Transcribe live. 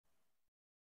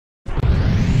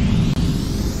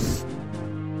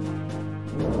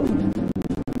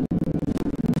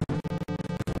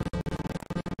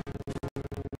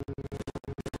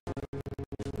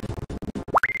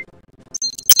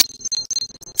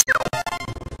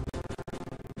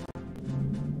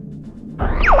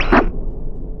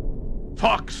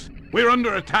Fox, we're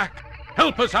under attack.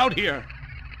 Help us out here.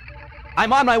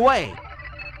 I'm on my way.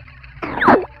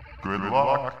 Good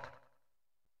luck.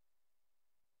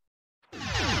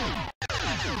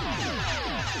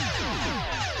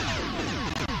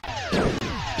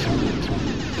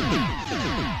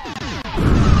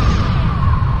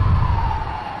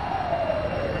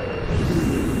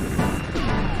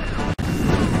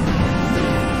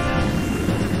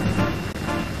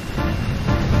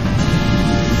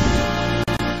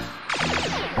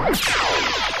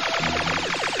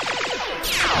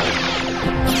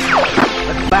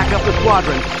 Let's back up the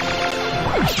squadron.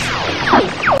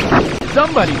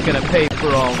 Somebody's gonna pay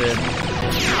for all this.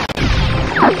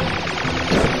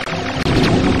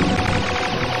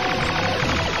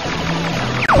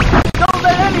 Don't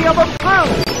let any of them through!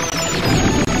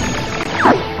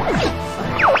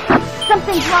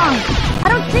 Something's wrong. I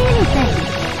don't see anything.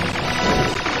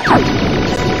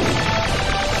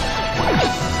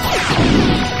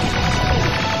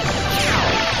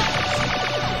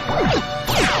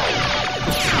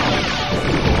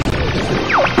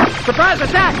 Surprise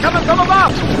attack coming from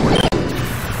above!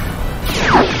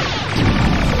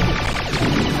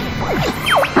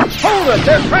 Hold it!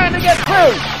 They're trying to get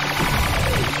through!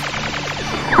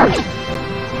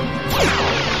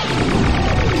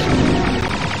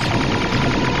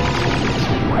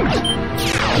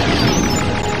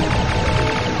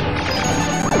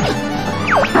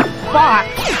 Fox!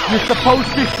 You're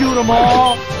supposed to shoot them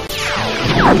all!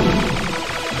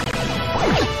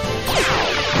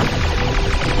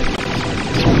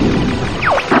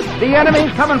 The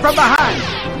enemy's coming from behind!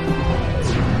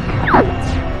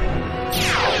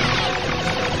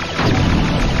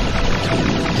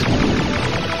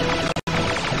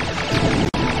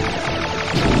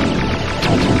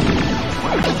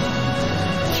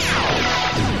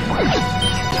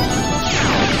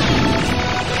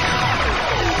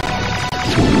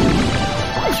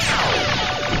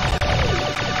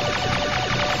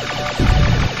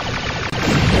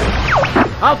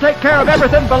 I'll take care of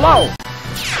everything below!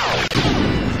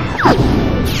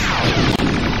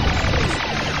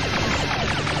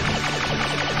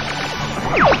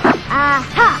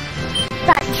 Aha!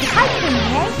 Starting to fight for me,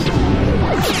 eh?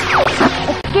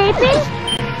 Escaping?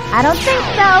 I don't think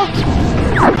so.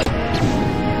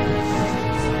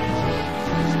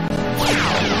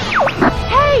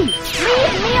 Hey!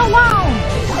 Leave me alone!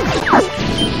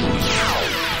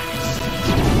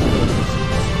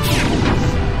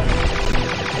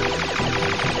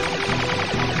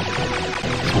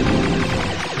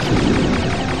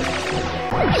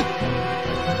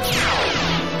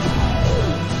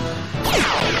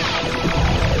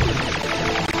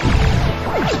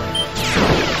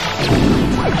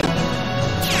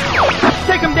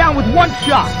 Take him down with one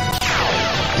shot!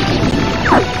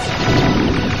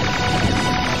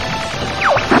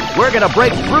 We're gonna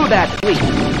break through that fleet!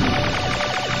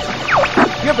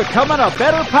 You're becoming a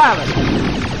better pilot!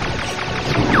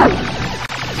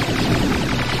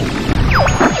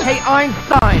 Hey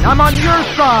Einstein, I'm on your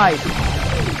side!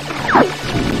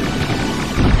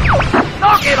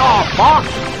 Knock it off, Fox!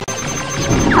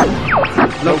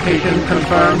 Location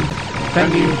confirmed.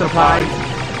 Sending supplies.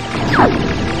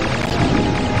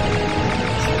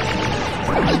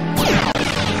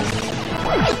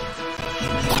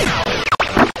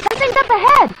 Something's up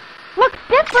ahead! Looks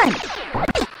different!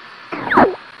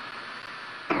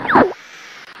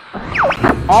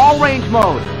 All range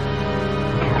mode!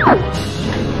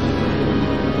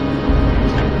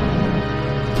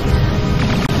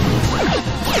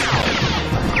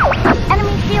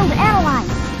 Enemy shield analyzed!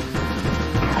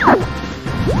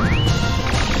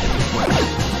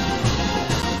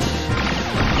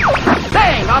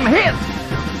 Dang, I'm hit!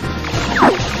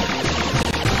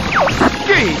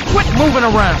 Gee, quit moving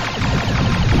around!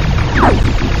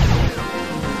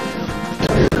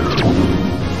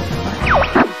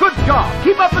 Good job!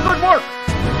 Keep up the good work!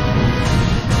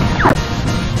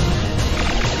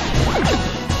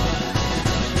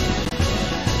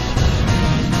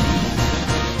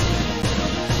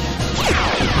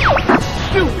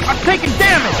 Shoot! I'm taking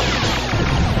damage!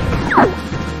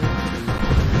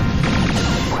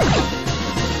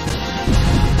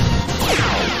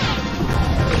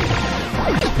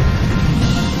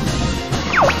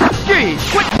 Gee,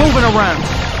 quit moving around!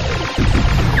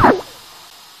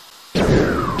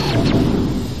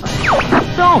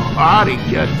 Don't party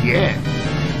just yet.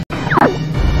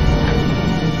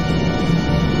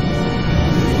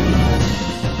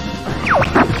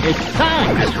 It's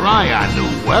time to try our new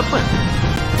weapon.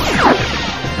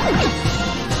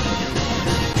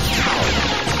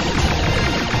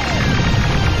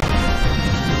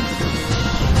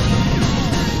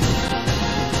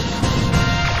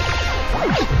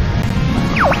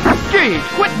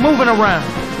 moving around.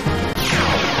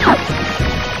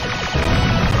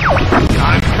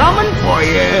 I'm coming for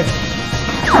you.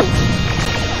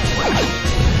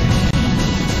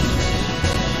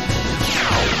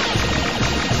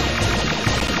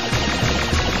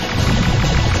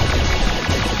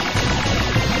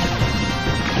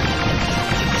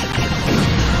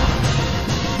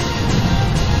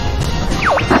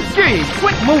 Gee,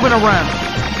 quit moving around.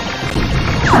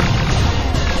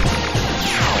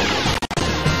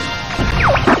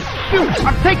 Shoot,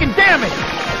 I'm taking damage.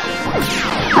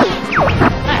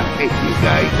 I'll take you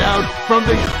guys out from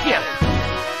the ship.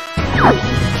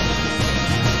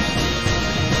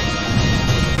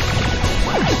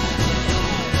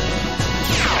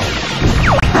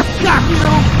 Got you,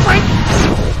 little freak!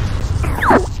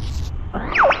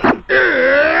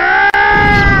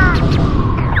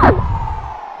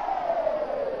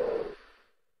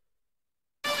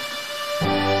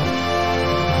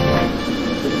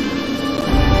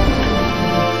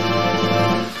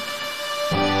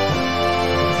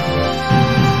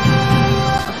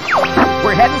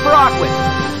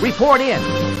 Report in.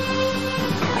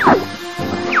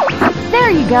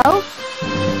 There you go.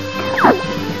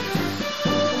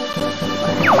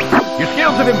 Your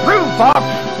skills have improved, Fox.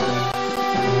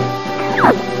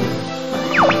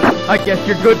 I guess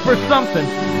you're good for something.